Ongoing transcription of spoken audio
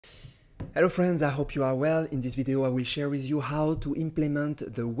Hello friends, I hope you are well. In this video I will share with you how to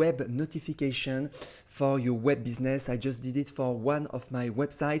implement the web notification for your web business. I just did it for one of my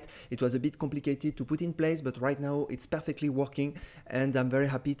websites. It was a bit complicated to put in place, but right now it's perfectly working and I'm very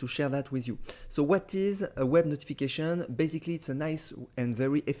happy to share that with you. So what is a web notification? Basically it's a nice and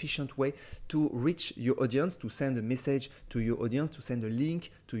very efficient way to reach your audience, to send a message to your audience, to send a link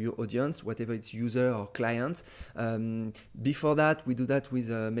to your audience, whatever it's user or clients. Before that we do that with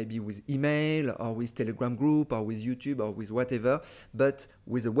maybe with email or with Telegram group or with YouTube or with whatever, but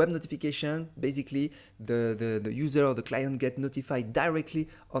with a web notification, basically the user or the client get notified directly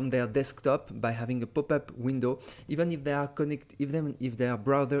on their desktop by having a pop-up window. Even if they are even if their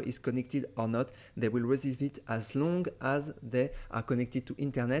browser is connected or not, they will receive it as long as they are connected to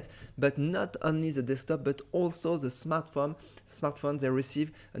internet. But not only the desktop, but also the smartphone, they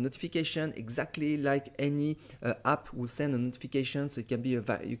receive a notification exactly like any app will send a notification. So it can be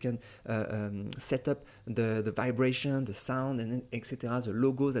you can set up the vibration, the sound, and etc. The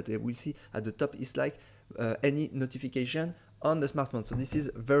logo that they will see at the top is like any notification on the smartphone. So this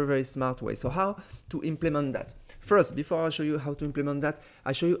is a very smart way. So how to implement that? First, before I show you how to implement that,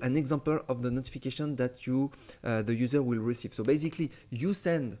 I show you an example of the notification that the user will receive. So basically you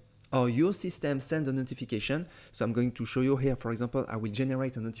send, or your system sends a notification. So I'm going to show you here, for example, I will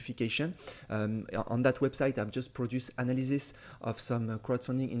generate a notification. On that website, I've just produced analysis of some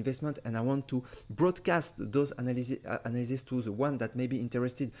crowdfunding investment, and I want to broadcast those analysis to the one that may be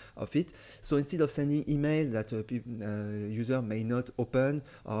interested of it. So instead of sending email that user may not open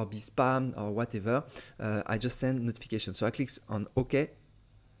or be spam or whatever, I just send notification. So I click on OK,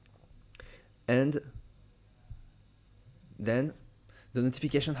 and then the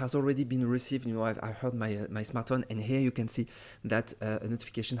notification has already been received. You know, I heard my smartphone, and here you can see that a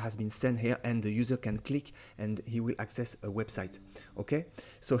notification has been sent here, and the user can click and he will access a website. Okay,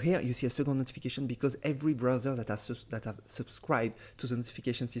 so here you see a second notification because every browser that have subscribed to the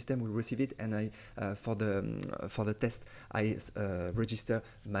notification system will receive it. And I for the test I register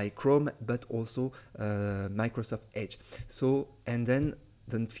my Chrome, but also Microsoft Edge. So and then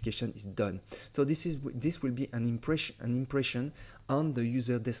the notification is done. So this will be an impression on the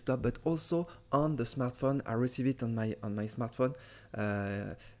user desktop, but also on the smartphone. I receive it on my smartphone.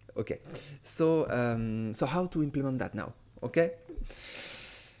 Okay, so so how to implement that now? Okay,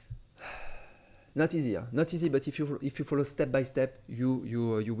 not easy, but if you follow step by step,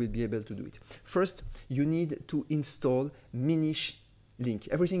 you will be able to do it. First, you need to install Minishlink.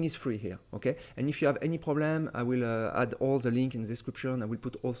 Everything is free here, okay? And if you have any problem, I will add all the link in the description. I will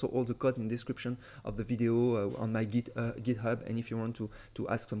put also all the code in the description of the video on my GitHub. And if you want to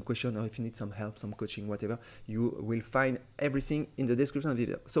ask some question, or if you need some help, some coaching, whatever, you will find everything in the description of the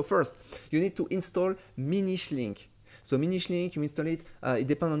video. So first, you need to install Minishlink. So Minishlink, you install it. It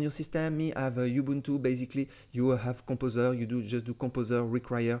depends on your system. Me, I have Ubuntu. Basically, you have Composer. You just do Composer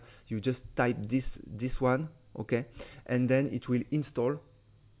require. You just type this one. Okay, and then it will install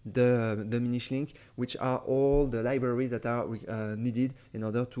the Minishlink, which are all the libraries that are needed in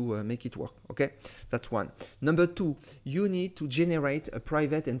order to make it work. Okay, that's one. Number two, you need to generate a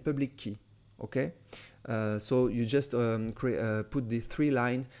private and public key. Okay, so you just put the 3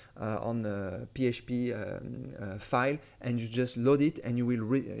 lines on the PHP file, and you just load it, and you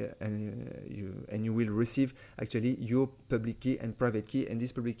will receive actually your public key and private key, and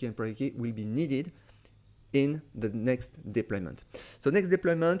this public key and private key will be needed in the next deployment. So next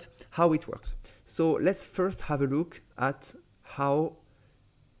deployment, how it works. So let's first have a look at how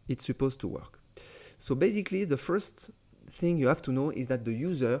it's supposed to work. So basically the first thing you have to know is that the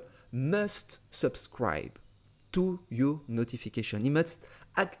user must subscribe to your notification. He must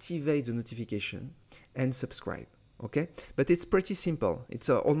activate the notification and subscribe. Okay, but it's pretty simple. It's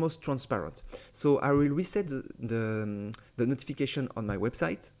almost transparent. So I will reset the notification on my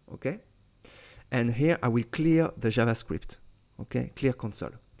website. Okay, and here I will clear the JavaScript, okay, clear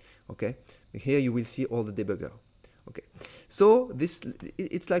console, okay. Here you will see all the debugger, okay. So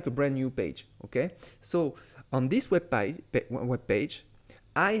it's like a brand new page, okay. So on this web page,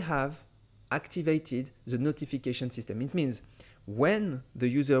 I have activated the notification system. It means when the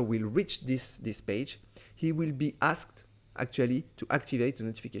user will reach this page, he will be asked actually to activate the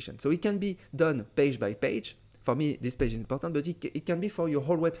notification. So it can be done page by page. For me, this page is important, but it can be for your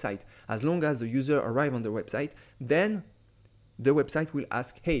whole website. As long as the user arrives on the website, then the website will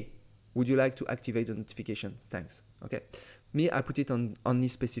ask, hey, would you like to activate the notification? Thanks. Okay. Me, I put it on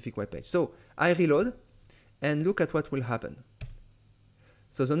this specific web page. So I reload and look at what will happen.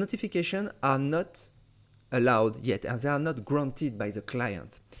 So the notifications are not allowed yet, and they are not granted by the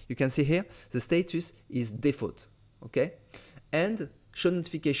client. You can see here, the status is default. Okay. And show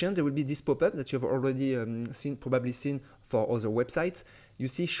notification, there will be this pop-up that you have already probably seen for other websites. You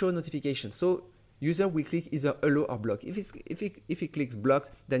see show notification. So user will click either allow or block. If he clicks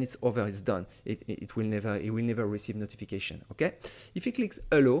blocks, then it's over, it's done. It will never receive notification. Okay. If he clicks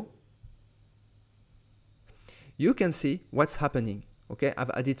allow, you can see what's happening. Okay, I've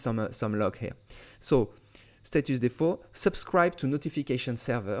added some log here. So status default, subscribe to notification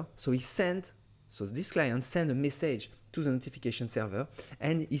server. So this client sent a message to the notification server,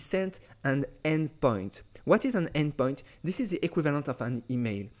 and he sent an endpoint. What is an endpoint? This is the equivalent of an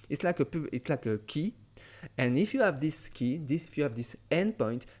email. It's like a key, and if you have this key, if you have this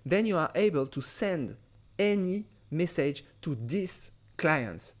endpoint, then you are able to send any message to this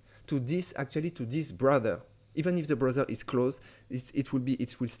client, to this browser. Even if the browser is closed, it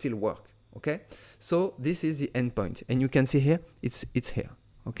will still work. Okay, so this is the endpoint, and you can see here it's here.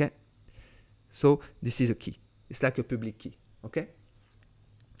 Okay, so this is a key. It's like a public key. Okay,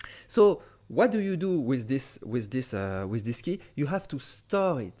 so what do you do with this key? You have to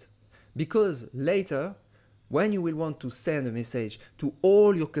store it, because later, when you will want to send a message to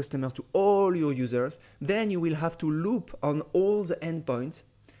all your customers, to all your users, then you will have to loop on all the endpoints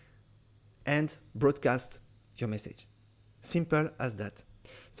and broadcast your message. Simple as that.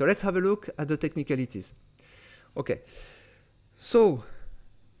 So let's have a look at the technicalities. Okay, so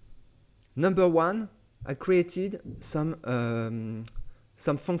number one, I created some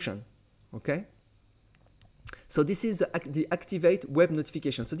function. Okay, so this is the activate web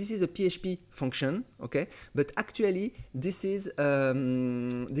notification. So this is a PHP function. Okay, but actually this is a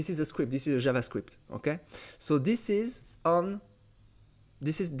script. This is a JavaScript. Okay, so this is on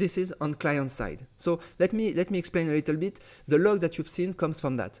client side. So let me explain a little bit. The log that you've seen comes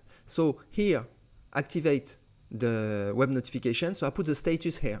from that. So here, activate the web notification. So I put the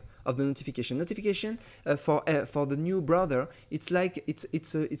status here of the notification. Notification for the new browser, it's like it's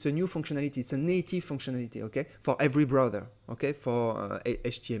a new functionality. It's a native functionality. Okay, for every browser. Okay, for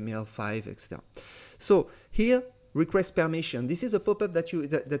HTML5, etc. So here, request permission. This is a pop-up that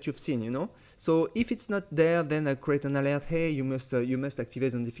you've seen, you know. So if it's not there, then I create an alert. Hey, you must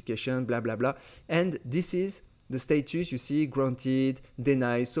activate the notification. Blah blah blah. And this is the status. You see, granted,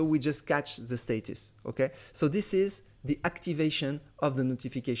 denied. So we just catch the status. Okay. So this is the activation of the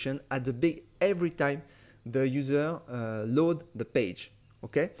notification at every time the user load the page.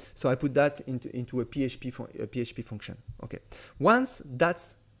 Okay. So I put that into a PHP function. Okay. Once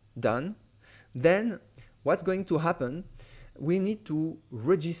that's done, then what's going to happen? We need to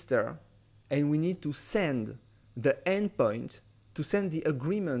register, and we need to send the endpoint, to send the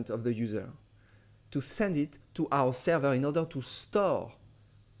agreement of the user, to send it to our server in order to store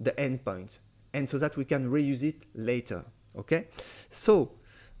the endpoint, and so that we can reuse it later. Okay, so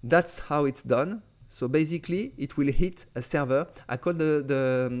that's how it's done. So basically, it will hit a server. I call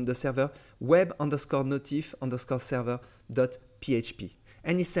the server web_notif_server.php,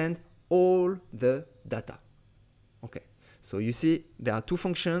 and it sends all the data. Okay, so you see there are two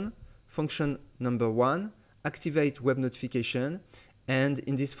functions. Function number one, activate web notification, and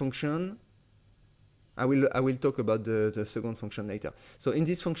in this function, I will talk about the second function later. So in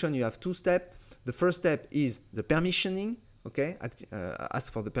this function, you have two steps. The first step is the permissioning. Okay,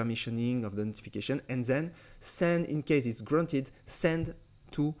 ask for the permissioning of the notification, and then send, in case it's granted, send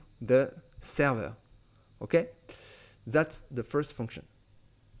to the server. Okay, that's the first function.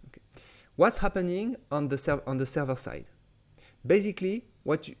 Okay, what's happening on the server side? Basically,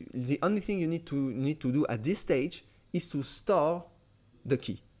 the only thing you need to do at this stage is to store the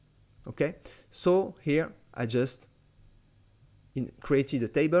key. Okay, so here I just created a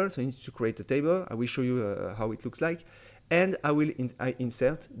table. So I need to create a table. I will show you how it looks like, and I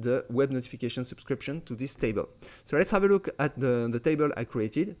insert the web notification subscription to this table. So let's have a look at the table I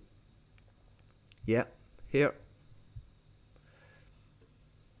created. Yeah, here.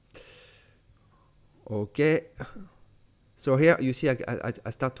 Okay. So here you see I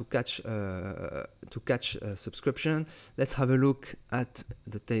start to catch subscription. Let's have a look at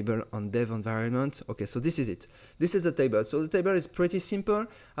the table on dev environment. Okay, so this is it. This is the table. So the table is pretty simple.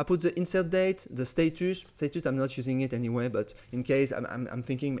 I put the insert date, the status. Status, I'm not using it anyway, but in case I'm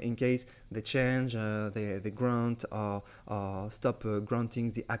thinking in case they change, they grant or stop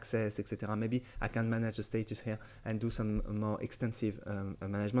granting the access, etc. Maybe I can manage the status here and do some more extensive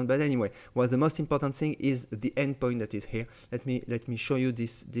management. But anyway, the most important thing is the endpoint that is here. Let me show you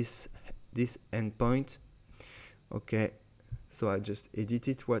this endpoint. Okay, so I just edit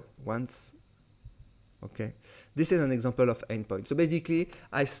it once. Okay, this is an example of endpoint. So basically,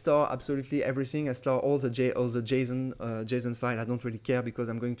 I store absolutely everything. I store all the JSON file. I don't really care because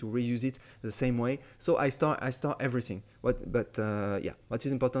I'm going to reuse it the same way. So I store everything. Yeah, what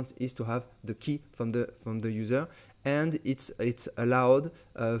is important is to have the key from the user, and it's allowed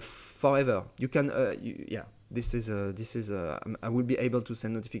forever. You can yeah. I will be able to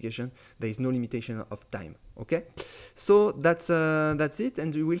send notification. There is no limitation of time. Okay, so that's it,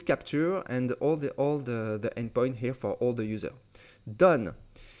 and we will capture and all the endpoint here for all the user. Done.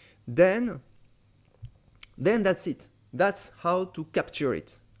 Then that's it. That's how to capture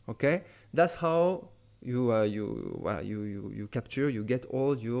it. Okay, that's how you capture. You get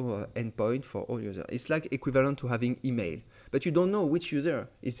all your endpoint for all users. It's like equivalent to having email. But you don't know which user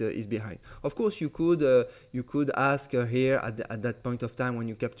is behind. Of course, you could ask here at that point of time when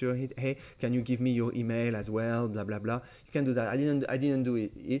you capture it, hey, can you give me your email as well? Blah blah blah. You can do that. I didn't do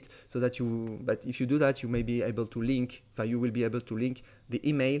it so that you. But if you do that, you may be able to link. You will be able to link the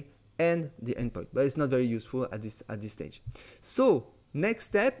email and the endpoint. But it's not very useful at this stage. So next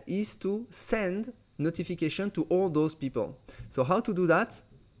step is to send notification to all those people. So how to do that?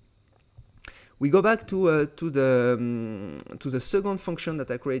 We go back to the second function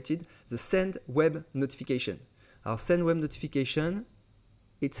that I created, the send web notification. Our send web notification,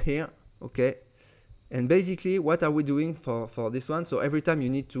 it's here, okay. And basically, what are we doing for this one? So every time you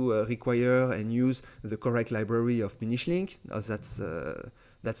need to require and use the correct library of Minishlink. That's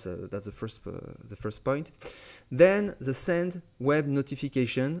the first point. Then the send web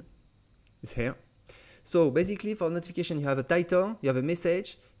notification is here. So basically, for notification, you have a title, you have a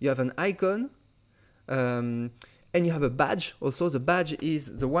message, you have an icon. And you have a badge. Also, the badge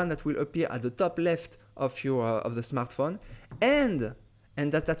is the one that will appear at the top left of the smartphone, and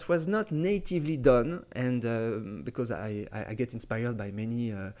that was not natively done. And because I get inspired by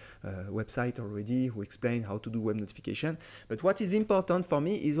many websites already who explain how to do web notification. But what is important for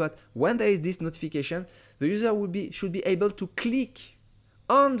me is when there is this notification, the user should be able to click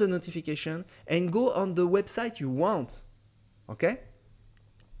on the notification and go on the website you want. Okay.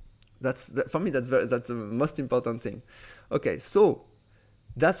 For me, that's the most important thing. Okay, so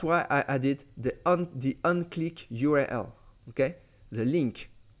that's why I added the unclick URL. Okay, the link.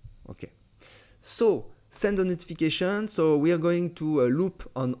 Okay, so send a notification. So we are going to loop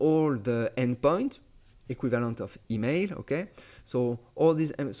on all the endpoint, equivalent of email. Okay, so all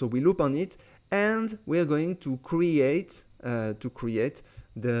these. So we loop on it, and we are going to create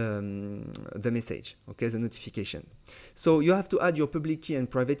the message, okay, the notification. So you have to add your public key and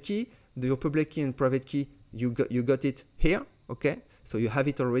private key. Your public key and private key, you got it here, okay. So you have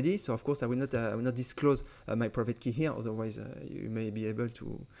it already. So of course I will not disclose my private key here. Otherwise you may be able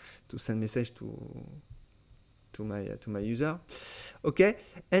to send message to my user, okay.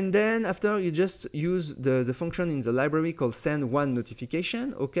 And then after you just use the function in the library called send one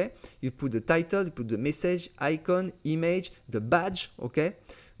notification, okay. You put the title, you put the message, icon, image, the badge, okay,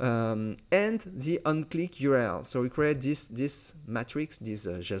 and the unclick URL. So we create this matrix, this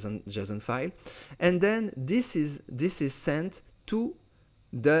JSON file, and then this is sent to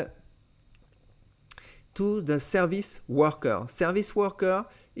the service worker. Service worker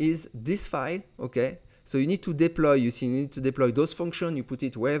is this file, okay. So you need to deploy. You need to deploy those functions. You put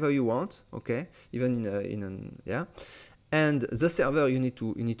it wherever you want, okay, even yeah. And the server, you need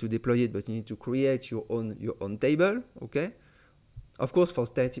to deploy it, but you need to create your own table, okay. Of course, for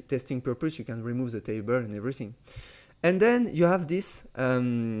testing purpose, you can remove the table and everything. And then you have this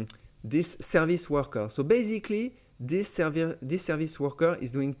service worker. So basically, this service worker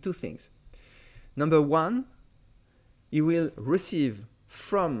is doing two things. Number one, it will receive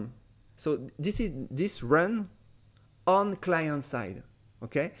from. So this run on client side,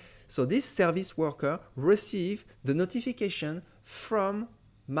 okay? So this service worker receive the notification from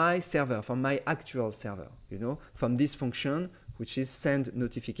my server, from my actual server, from this function, which is send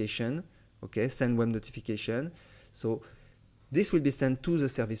notification, okay? Send web notification. So this will be sent to the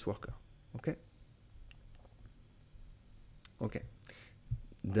service worker, okay? Okay.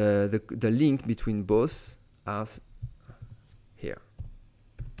 The link between both are here.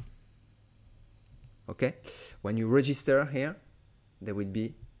 Okay, when you register here, there will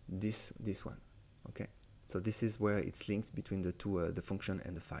be this one. Okay, so this is where it's linked between the two, the function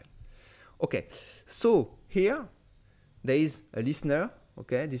and the file. Okay, so here there is a listener.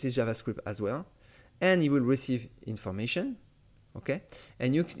 Okay, this is JavaScript as well, and you will receive information. Okay,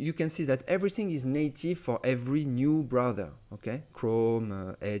 and you can see that everything is native for every new browser. Okay,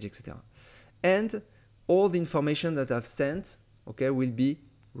 Chrome, Edge, etc. And all the information that I've sent, okay, will be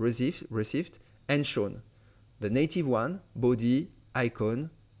received and shown. The native one, body,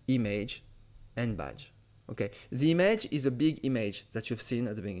 icon, image, and badge. Okay, the image is a big image that you've seen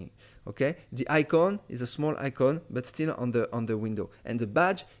at the beginning. Okay, the icon is a small icon, but still on the window. And the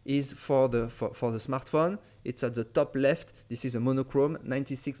badge is for the smartphone. It's at the top left. This is a monochrome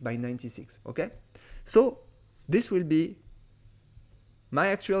 96 by 96. Okay, so this will be my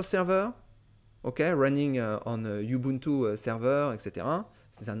actual server. Okay, running on a Ubuntu server, etc.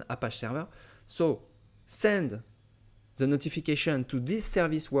 It's an Apache server. So send the notification to this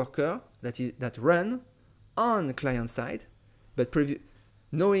service worker that run on client side, but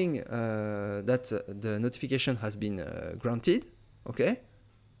knowing that the notification has been granted, okay?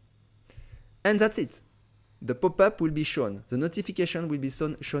 And that's it. The pop-up will be shown. The notification will be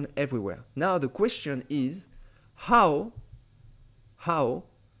shown everywhere. Now the question is how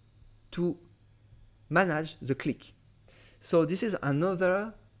to manage the click. So this is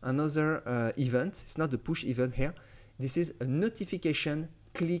another event. It's not the push event here. This is a notification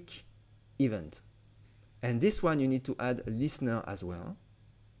click event. And this one you need to add a listener as well.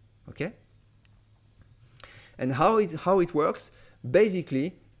 Okay? And how it works,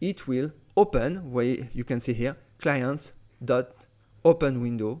 basically it will open, where you can see here, clients.open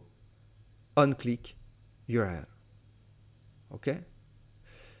window on click URL. Okay?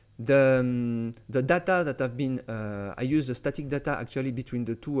 The data that have been I use the static data actually between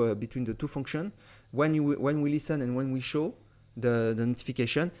the two functions. When we listen and when we show the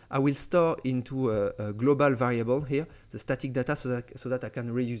notification, I will store into a global variable here the static data so that I can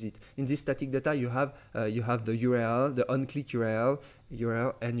reuse it. In this static data you have the URL, the on-click URL,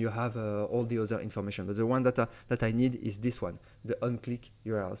 and you have all the other information. But the one that I need is this one, the on-click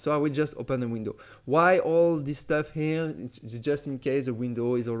URL. So I will just open a window. Why all this stuff here? It's just in case the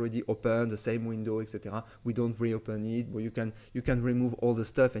window is already open, the same window, etc. We don't reopen it, but you can remove all the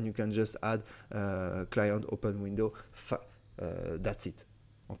stuff and you can just add client open window. That's it.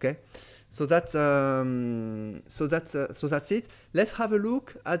 Okay, so that's it. Let's have a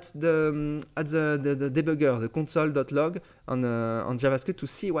look at the debugger, the console.log on JavaScript, to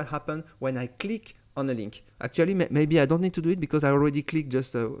see what happened when I click on a link. Actually, maybe I don't need to do it because I already clicked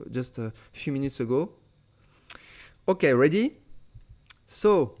just a few minutes ago. Okay, ready?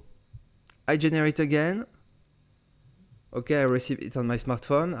 So I generate again. Okay, I received it on my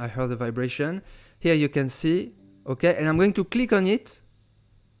smartphone. I heard the vibration. Here you can see. Okay, and I'm going to click on it.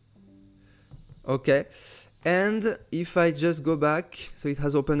 Okay, and if I just go back, so it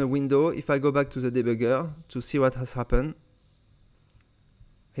has opened a window. If I go back to the debugger to see what has happened,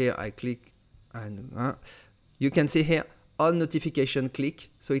 here I click, and you can see here on notification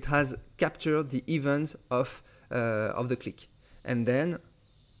click. So it has captured the event of the click, and then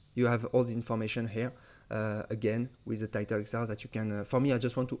you have all the information here. Again with the title etc. that you can, for me I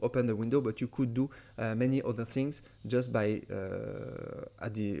just want to open the window, but you could do many other things just by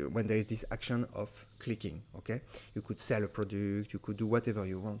when there is this action of clicking. Okay, you could sell a product, you could do whatever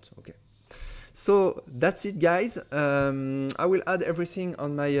you want. Okay, so that's it, guys. I will add everything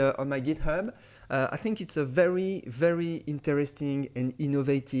on my GitHub. I think it's a very, very interesting and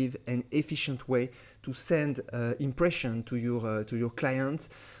innovative and efficient way to send impression to your clients,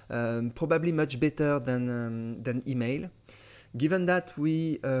 probably much better than email. Given that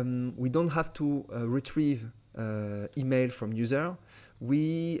we don't have to retrieve email from user,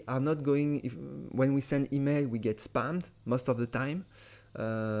 we are not going. When we send email, we get spammed most of the time.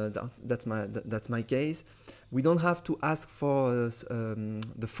 That's my case. We don't have to ask for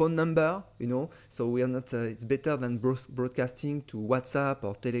the phone number, you know, so we are not. It's better than broadcasting to WhatsApp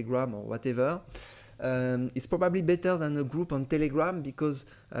or Telegram or whatever. It's probably better than a group on Telegram because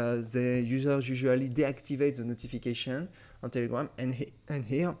the users usually deactivate the notification on Telegram, and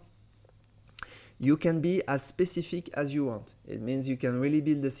here you can be as specific as you want. It means you can really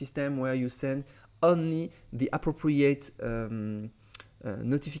build a system where you send only the appropriate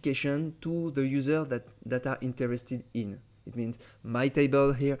notification to the user that are interested in. It means my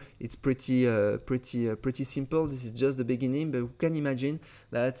table here, it's pretty simple. This is just the beginning, but you can imagine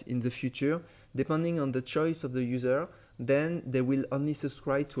that in the future, depending on the choice of the user, then they will only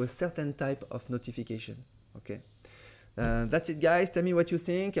subscribe to a certain type of notification. Okay, that's it, guys. Tell me what you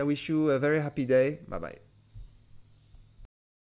think. I wish you a very happy day. Bye bye.